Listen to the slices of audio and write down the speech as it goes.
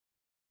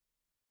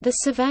The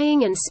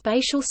Surveying and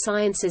Spatial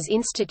Sciences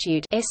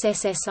Institute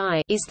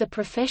 (SSSI) is the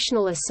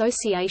professional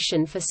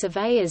association for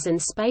surveyors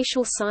and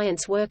spatial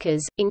science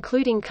workers,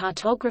 including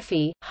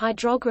cartography,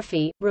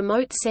 hydrography,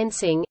 remote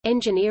sensing,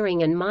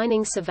 engineering and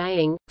mining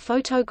surveying,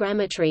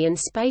 photogrammetry and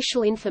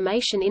spatial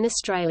information in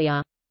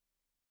Australia.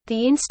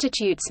 The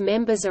institute's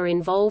members are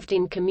involved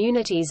in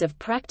communities of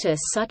practice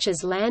such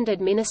as land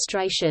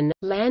administration,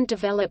 land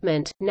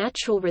development,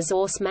 natural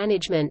resource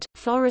management,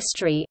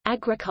 forestry,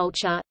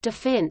 agriculture,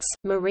 defense,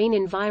 marine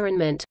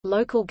environment,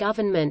 local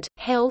government,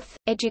 health,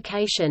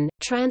 education,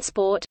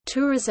 transport,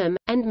 tourism,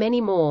 and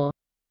many more.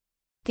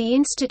 The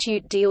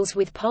institute deals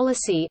with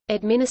policy,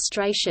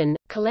 administration,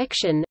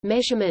 collection,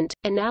 measurement,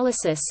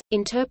 analysis,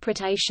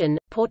 interpretation,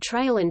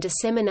 portrayal and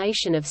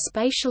dissemination of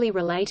spatially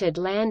related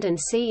land and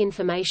sea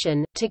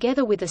information,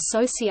 together with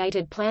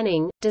associated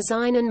planning,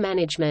 design and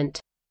management.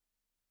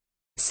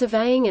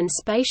 Surveying and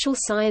Spatial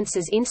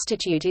Sciences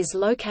Institute is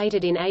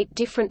located in 8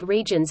 different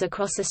regions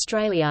across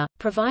Australia,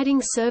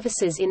 providing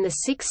services in the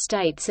 6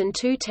 states and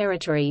 2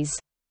 territories.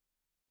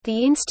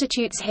 The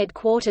institute's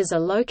headquarters are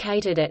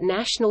located at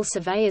National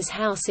Surveyors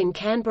House in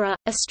Canberra,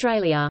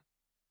 Australia.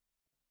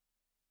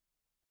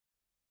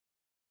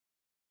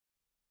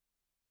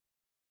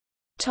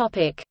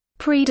 Topic: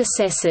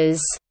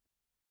 Predecessors.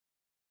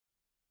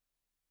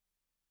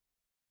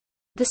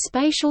 The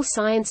Spatial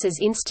Sciences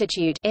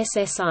Institute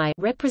 (SSI)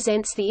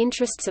 represents the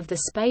interests of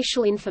the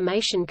spatial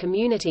information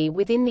community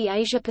within the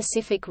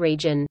Asia-Pacific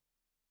region.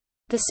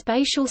 The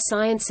Spatial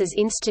Sciences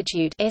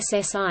Institute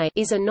 (SSI)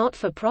 is a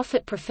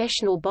not-for-profit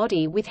professional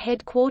body with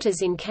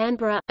headquarters in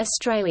Canberra,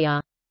 Australia.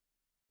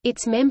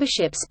 Its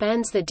membership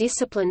spans the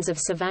disciplines of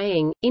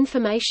surveying,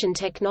 information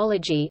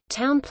technology,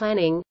 town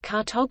planning,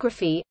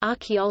 cartography,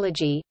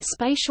 archaeology,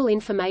 spatial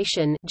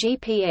information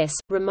 (GPS),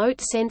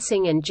 remote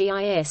sensing and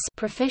GIS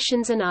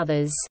professions and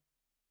others.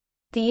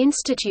 The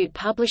institute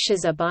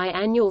publishes a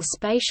biannual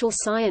spatial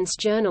science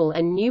journal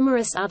and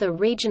numerous other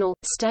regional,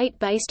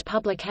 state-based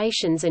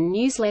publications and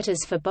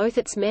newsletters for both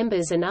its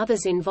members and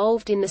others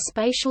involved in the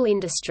spatial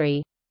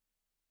industry.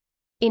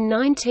 In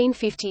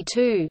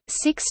 1952,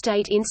 6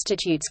 state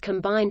institutes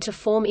combined to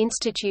form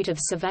Institute of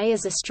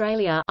Surveyors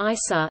Australia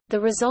 (ISA), the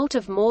result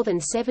of more than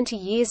 70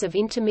 years of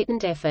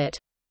intermittent effort.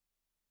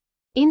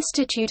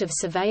 Institute of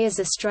Surveyors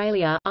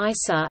Australia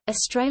 (ISA),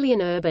 Australian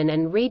Urban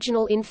and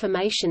Regional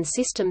Information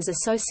Systems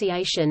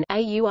Association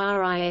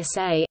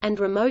 (AURISA), and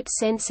Remote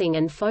Sensing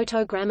and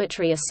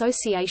Photogrammetry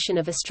Association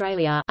of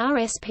Australia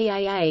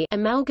 (RSPAA)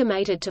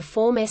 amalgamated to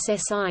form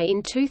SSI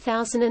in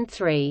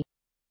 2003.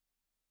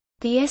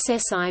 The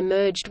SSI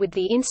merged with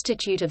the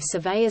Institute of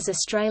Surveyors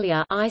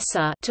Australia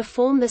 (ISA) to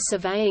form the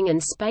Surveying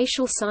and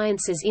Spatial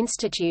Sciences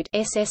Institute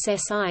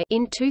 (SSSI)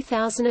 in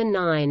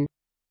 2009.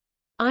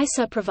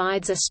 ISA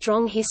provides a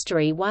strong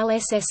history while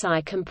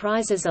SSI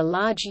comprises a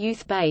large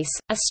youth base,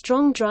 a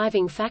strong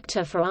driving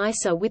factor for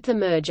ISA with the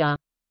merger.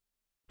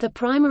 The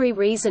primary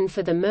reason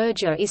for the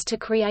merger is to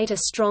create a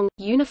strong,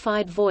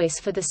 unified voice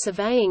for the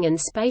surveying and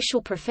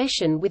spatial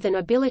profession with an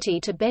ability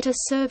to better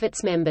serve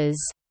its members.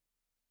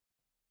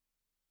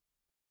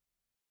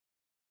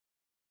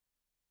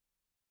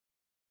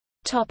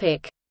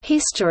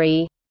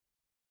 History.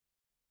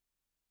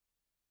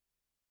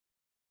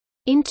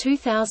 In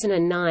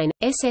 2009,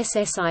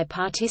 SSSI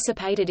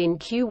participated in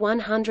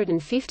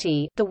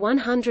Q150, the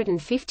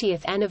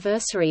 150th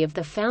anniversary of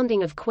the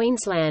founding of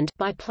Queensland,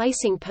 by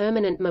placing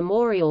permanent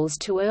memorials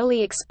to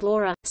early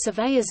explorer,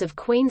 surveyors of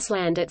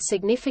Queensland at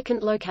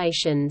significant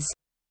locations.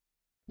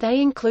 They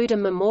include a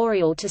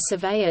memorial to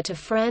surveyor to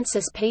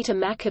Francis Peter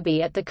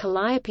Maccabee at the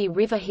Calliope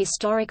River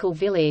Historical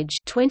Village,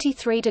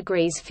 23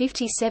 degrees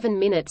 57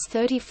 minutes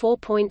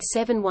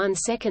 34.71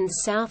 seconds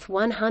south,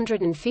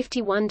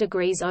 151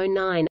 degrees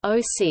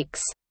 09/06.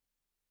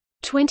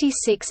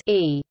 26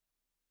 E.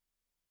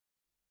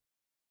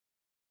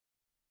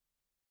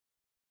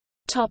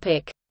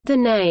 Topic: The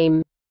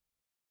name.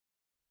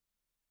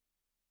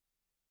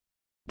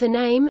 The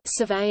name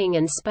Surveying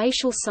and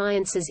Spatial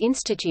Sciences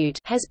Institute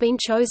has been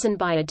chosen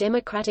by a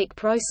democratic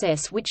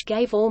process which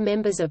gave all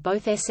members of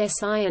both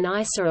SSI and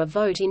ISA a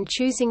vote in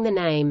choosing the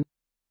name.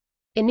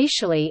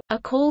 Initially, a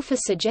call for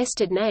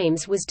suggested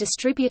names was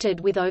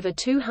distributed with over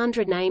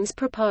 200 names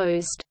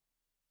proposed.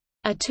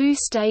 A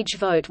 2-stage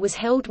vote was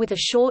held with a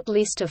short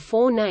list of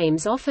 4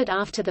 names offered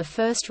after the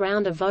first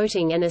round of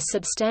voting and a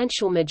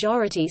substantial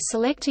majority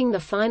selecting the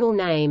final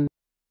name.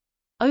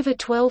 Over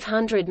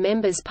 1,200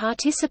 members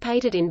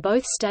participated in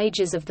both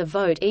stages of the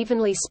vote,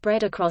 evenly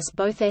spread across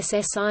both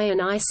SSI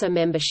and ISA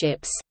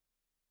memberships.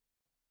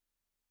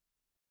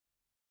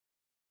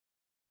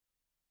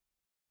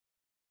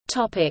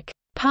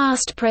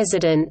 Past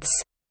presidents.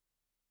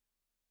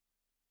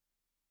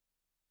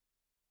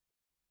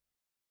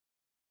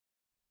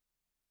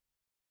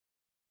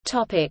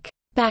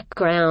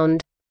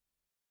 Background.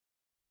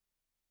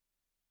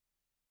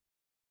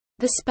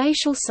 The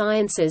spatial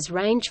sciences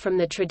range from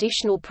the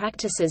traditional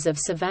practices of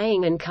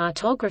surveying and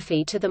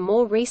cartography to the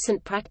more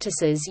recent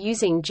practices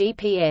using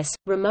GPS,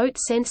 remote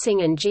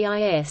sensing and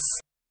GIS.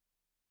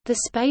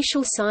 The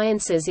spatial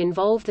sciences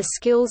involve the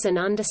skills and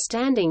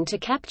understanding to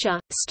capture,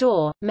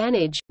 store,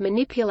 manage,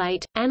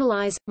 manipulate,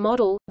 analyze,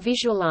 model,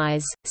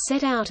 visualize,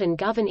 set out and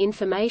govern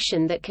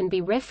information that can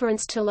be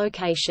referenced to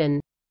location.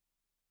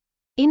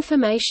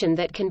 Information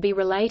that can be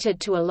related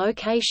to a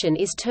location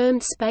is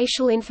termed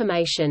spatial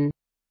information.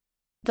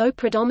 Though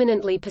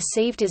predominantly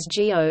perceived as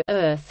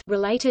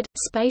Earth-related,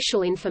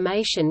 spatial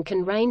information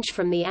can range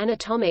from the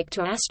anatomic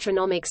to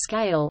astronomic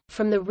scale,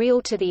 from the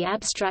real to the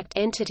abstract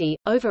entity,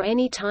 over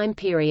any time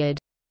period.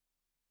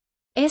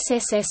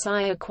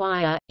 SSSI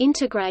acquire,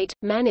 integrate,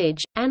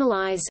 manage,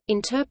 analyze,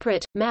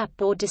 interpret, map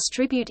or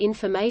distribute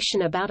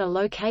information about a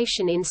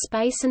location in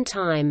space and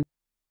time.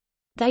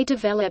 They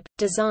develop,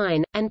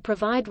 design, and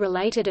provide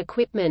related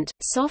equipment,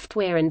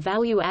 software and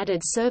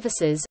value-added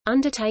services,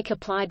 undertake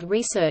applied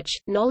research,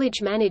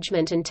 knowledge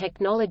management and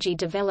technology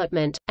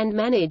development, and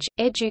manage,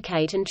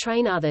 educate and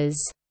train others.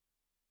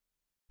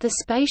 The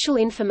spatial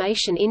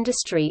information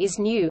industry is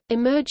new,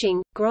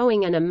 emerging,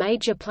 growing and a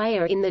major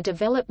player in the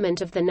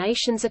development of the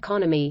nation's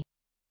economy.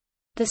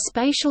 The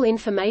spatial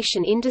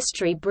information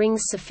industry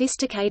brings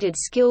sophisticated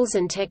skills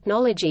and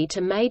technology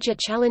to major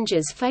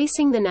challenges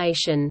facing the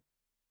nation.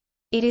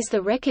 It is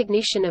the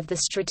recognition of the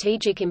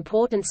strategic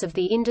importance of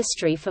the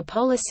industry for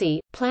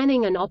policy,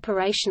 planning and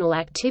operational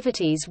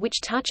activities which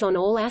touch on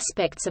all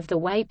aspects of the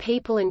way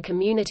people and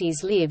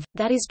communities live,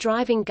 that is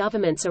driving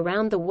governments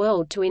around the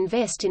world to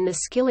invest in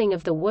the skilling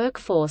of the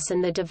workforce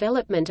and the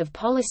development of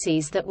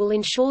policies that will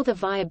ensure the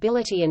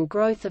viability and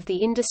growth of the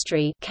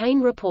industry.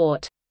 Kane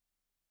Report.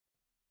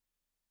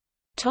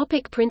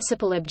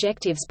 Principal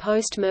objectives.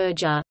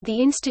 Post-merger,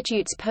 the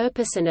Institute's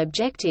purpose and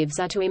objectives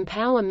are to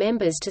empower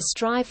members to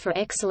strive for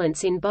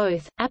excellence in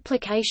both,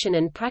 application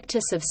and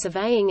practice of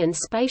surveying and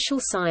spatial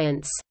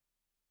science.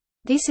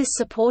 This is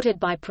supported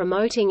by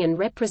promoting and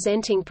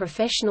representing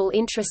professional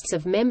interests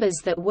of members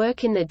that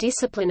work in the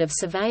discipline of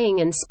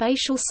surveying and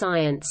spatial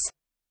science.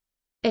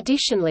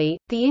 Additionally,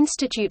 the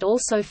Institute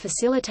also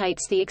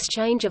facilitates the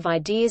exchange of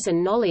ideas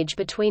and knowledge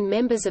between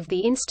members of the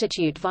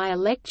Institute via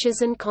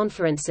lectures and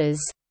conferences.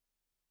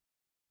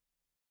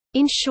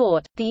 In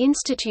short, the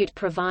Institute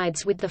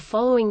provides with the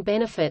following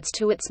benefits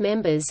to its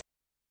members: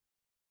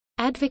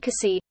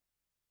 advocacy,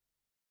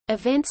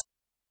 events,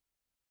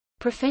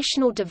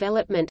 professional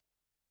development,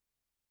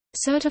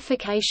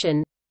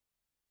 certification,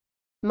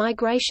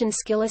 migration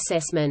skill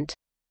assessment.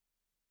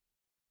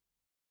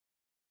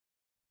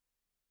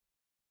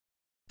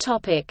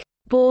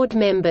 Board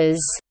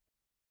members.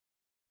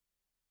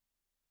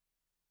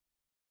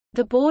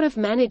 The Board of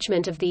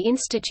Management of the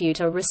Institute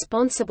are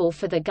responsible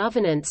for the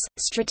governance,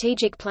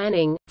 strategic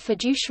planning,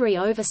 fiduciary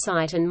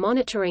oversight and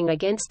monitoring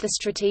against the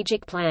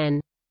strategic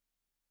plan.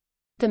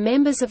 The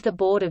members of the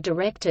Board of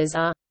Directors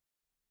are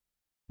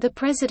the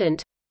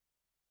President,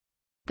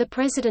 the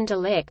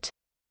President-elect,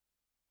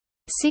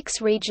 6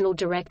 regional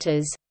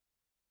directors,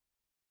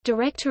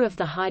 Director of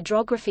the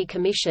Hydrography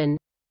Commission,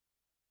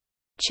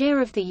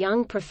 Chair of the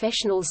Young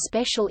Professionals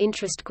Special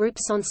Interest Group.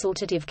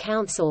 Consultative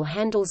Council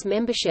handles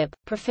membership,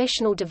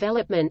 professional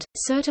development,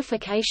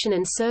 certification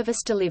and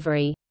service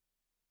delivery.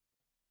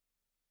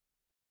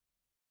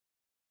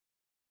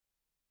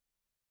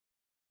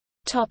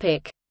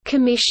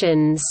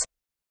 Commissions.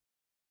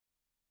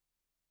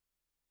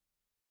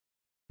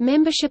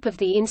 Membership of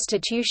the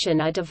institution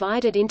are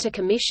divided into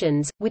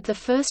commissions, with the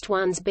first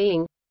ones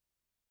being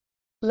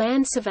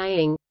Land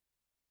Surveying,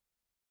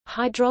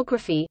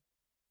 Hydrography,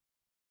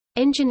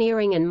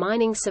 Engineering and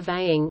Mining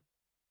Surveying,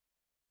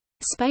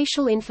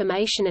 Spatial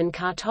Information and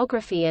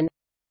Cartography and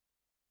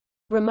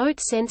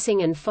Remote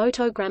Sensing and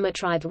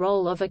Photogrammetry. The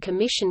role of a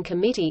commission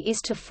committee is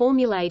to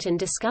formulate and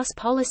discuss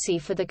policy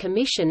for the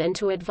commission and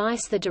to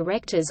advise the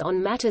directors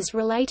on matters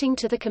relating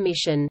to the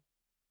commission.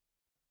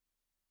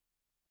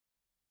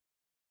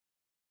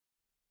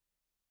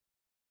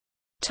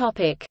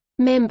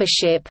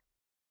 Membership.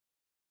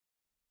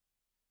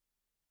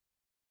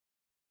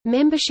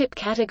 Membership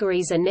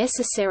categories are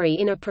necessary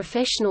in a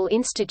professional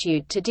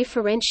institute to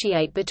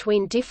differentiate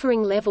between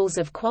differing levels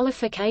of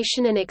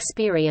qualification and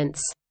experience.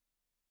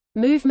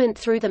 Movement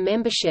through the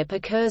membership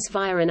occurs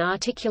via an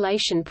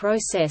articulation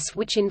process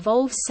which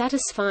involves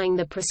satisfying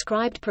the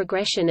prescribed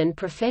progression and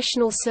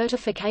professional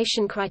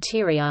certification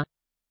criteria.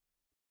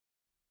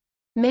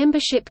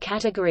 Membership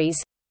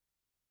categories: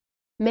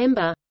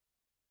 Member,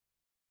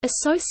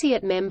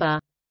 Associate Member,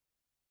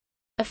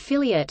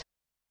 Affiliate,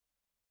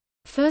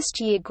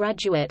 First-year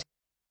graduate,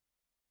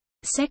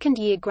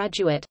 Second-year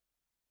graduate,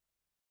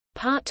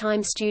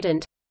 Part-time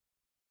student,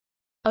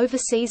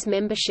 Overseas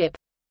membership,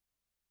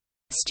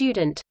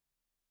 Student.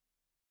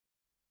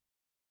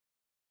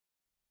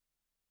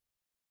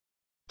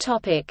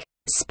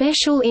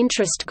 Special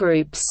interest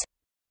groups.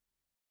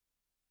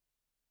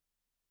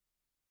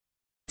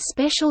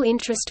 Special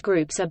interest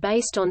groups are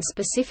based on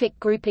specific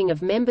grouping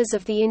of members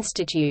of the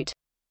institute.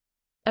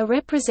 A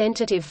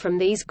representative from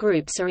these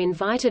groups are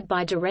invited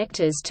by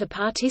directors to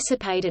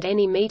participate at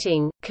any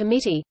meeting,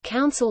 committee,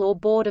 council or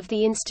board of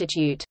the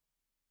institute.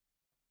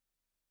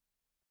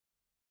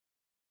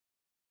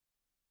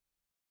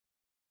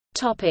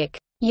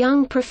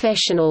 Young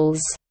professionals.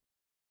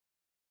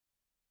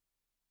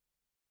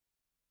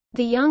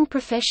 The young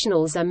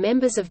professionals are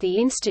members of the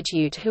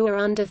institute who are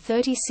under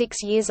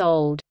 36 years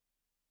old.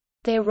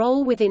 Their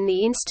role within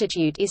the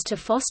institute is to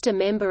foster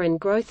member and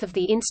growth of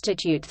the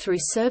institute through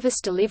service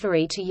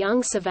delivery to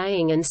young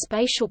surveying and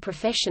spatial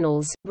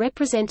professionals,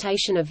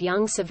 representation of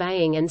young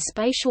surveying and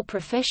spatial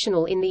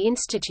professional in the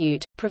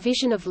institute,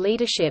 provision of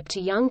leadership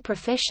to young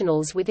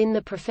professionals within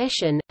the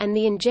profession, and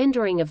the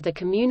engendering of the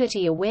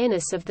community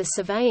awareness of the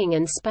surveying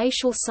and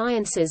spatial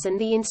sciences and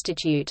the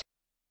institute.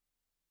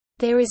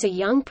 There is a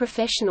Young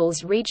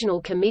Professionals Regional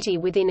Committee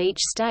within each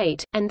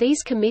state, and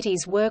these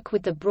committees work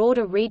with the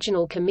broader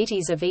regional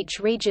committees of each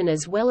region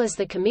as well as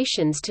the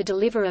commissions to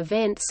deliver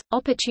events,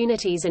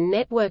 opportunities and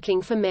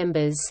networking for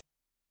members.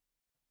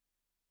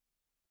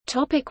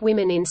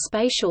 Women in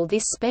Spatial.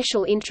 This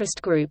special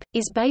interest group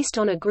is based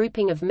on a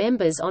grouping of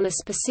members on a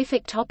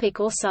specific topic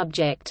or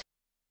subject.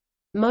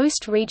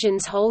 Most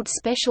regions hold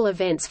special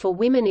events for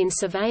women in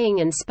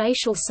surveying and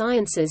spatial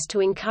sciences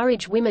to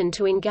encourage women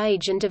to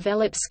engage and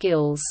develop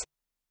skills.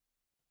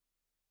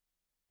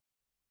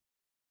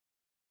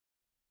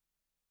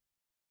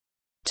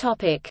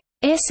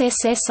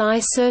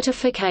 SSSI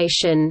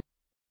Certification.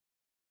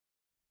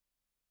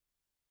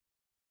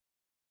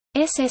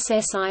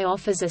 SSSI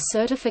offers a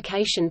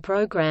certification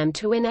program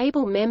to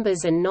enable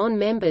members and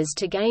non-members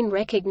to gain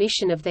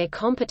recognition of their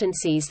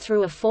competencies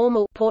through a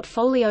formal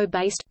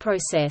portfolio-based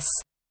process.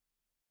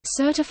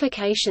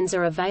 Certifications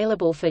are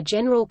available for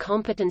general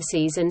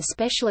competencies and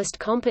specialist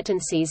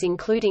competencies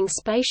including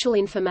spatial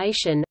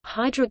information,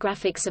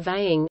 hydrographic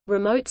surveying,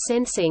 remote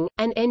sensing,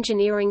 and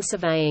engineering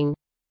surveying.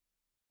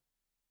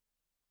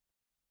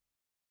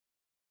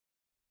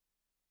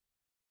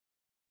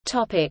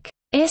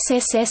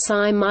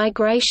 SSSI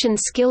Migration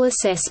Skill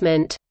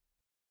Assessment.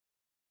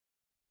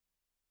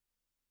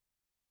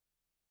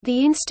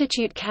 The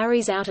institute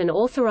carries out an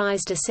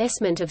authorized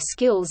assessment of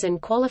skills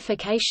and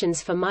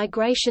qualifications for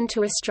migration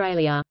to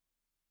Australia.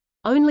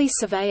 Only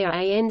Surveyor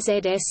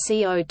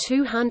ANZSCO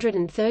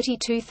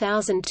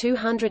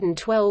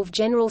 232212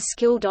 general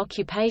skilled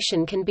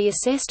occupation can be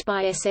assessed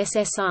by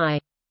SSSI.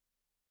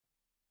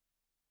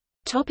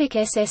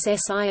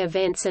 SSSI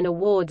Events and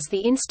Awards. The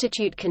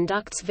institute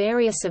conducts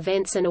various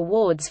events and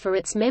awards for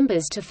its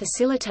members to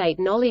facilitate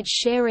knowledge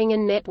sharing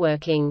and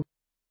networking.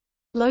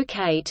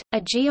 Locate, a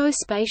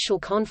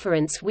geospatial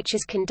conference which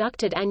is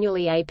conducted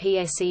annually.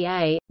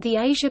 APSEA, the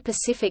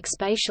Asia-Pacific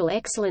Spatial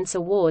Excellence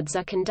Awards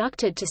are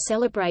conducted to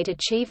celebrate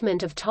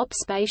achievement of top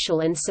spatial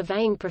and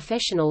surveying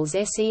professionals.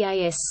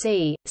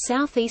 SEASC,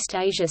 Southeast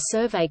Asia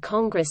Survey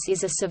Congress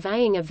is a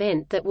surveying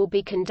event that will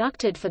be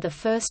conducted for the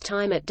first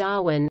time at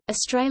Darwin,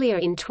 Australia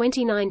in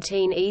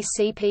 2019.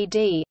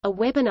 ECPD, a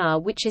webinar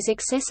which is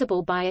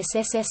accessible by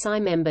SSSI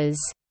members.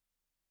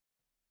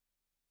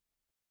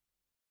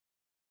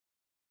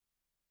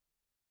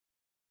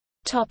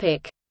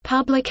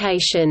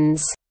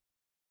 Publications.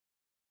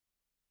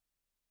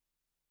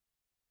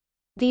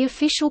 The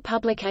official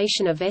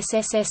publication of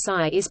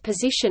SSSI is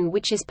Position,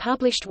 which is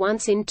published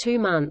once in 2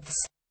 months.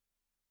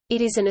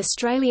 It is an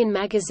Australian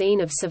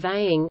magazine of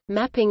surveying,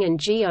 mapping and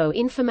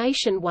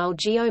geo-information, while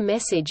Geo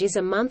Message is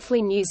a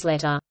monthly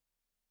newsletter.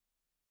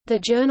 The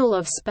Journal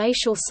of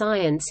Spatial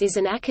Science is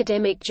an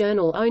academic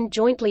journal owned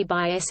jointly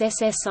by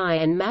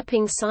SSSI and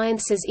Mapping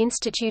Sciences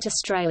Institute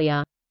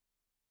Australia.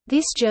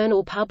 This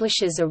journal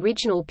publishes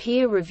original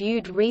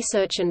peer-reviewed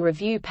research and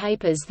review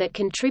papers that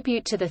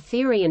contribute to the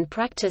theory and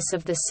practice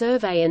of the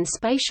survey and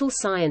spatial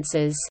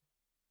sciences.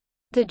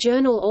 The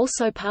journal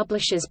also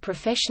publishes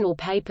professional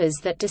papers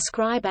that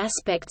describe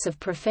aspects of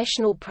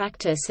professional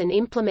practice and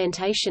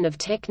implementation of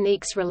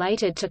techniques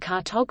related to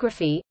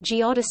cartography,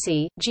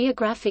 geodesy,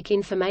 geographic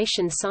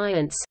information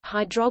science,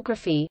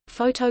 hydrography,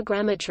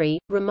 photogrammetry,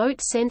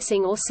 remote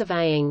sensing or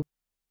surveying.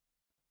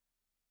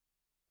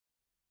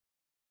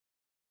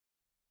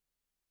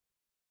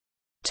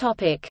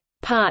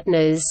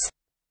 Partners.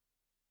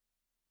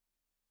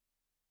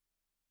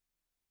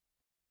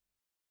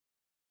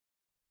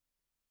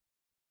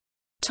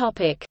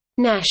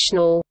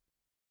 National.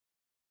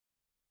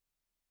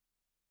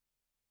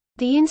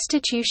 The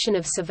Institution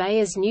of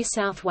Surveyors New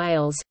South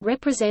Wales,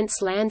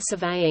 represents land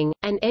surveying,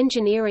 and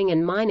engineering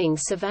and mining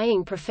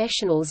surveying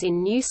professionals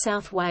in New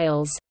South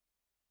Wales.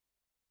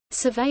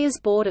 Surveyors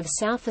Board of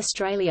South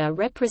Australia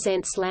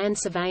represents land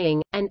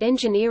surveying, and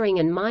engineering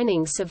and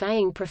mining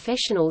surveying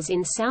professionals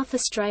in South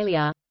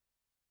Australia.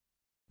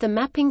 The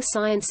Mapping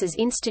Sciences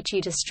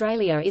Institute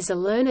Australia is a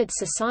learned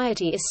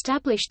society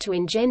established to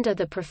engender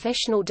the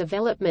professional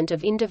development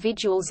of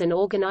individuals and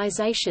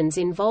organisations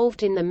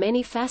involved in the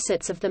many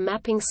facets of the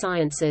mapping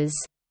sciences.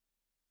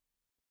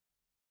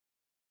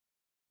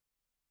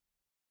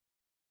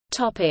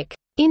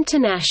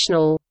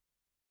 International.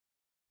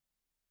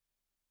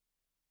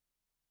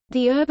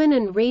 The Urban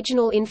and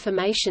Regional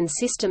Information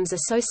Systems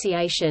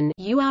Association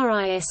is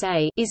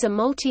a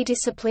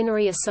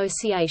multidisciplinary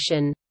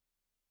association.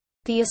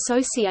 The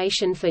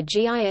Association for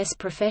GIS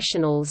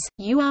Professionals,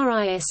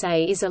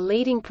 URISA, is a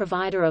leading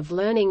provider of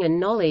learning and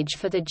knowledge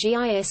for the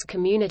GIS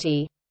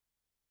community.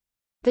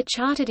 The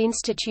Chartered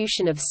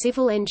Institution of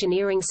Civil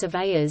Engineering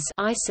Surveyors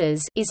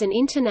is an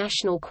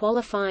international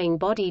qualifying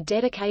body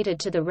dedicated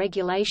to the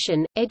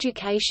regulation,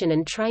 education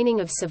and training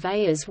of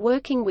surveyors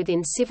working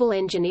within civil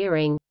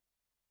engineering.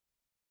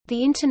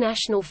 The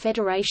International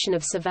Federation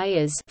of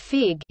Surveyors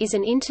is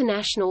an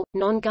international,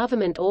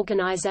 non-government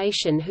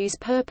organization whose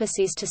purpose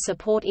is to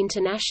support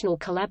international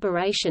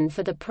collaboration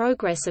for the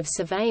progress of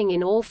surveying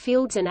in all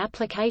fields and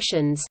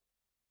applications.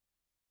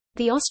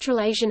 The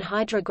Australasian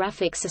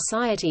Hydrographic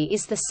Society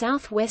is the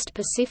Southwest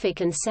Pacific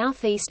and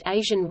Southeast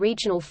Asian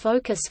regional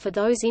focus for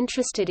those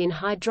interested in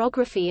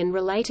hydrography and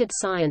related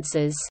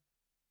sciences.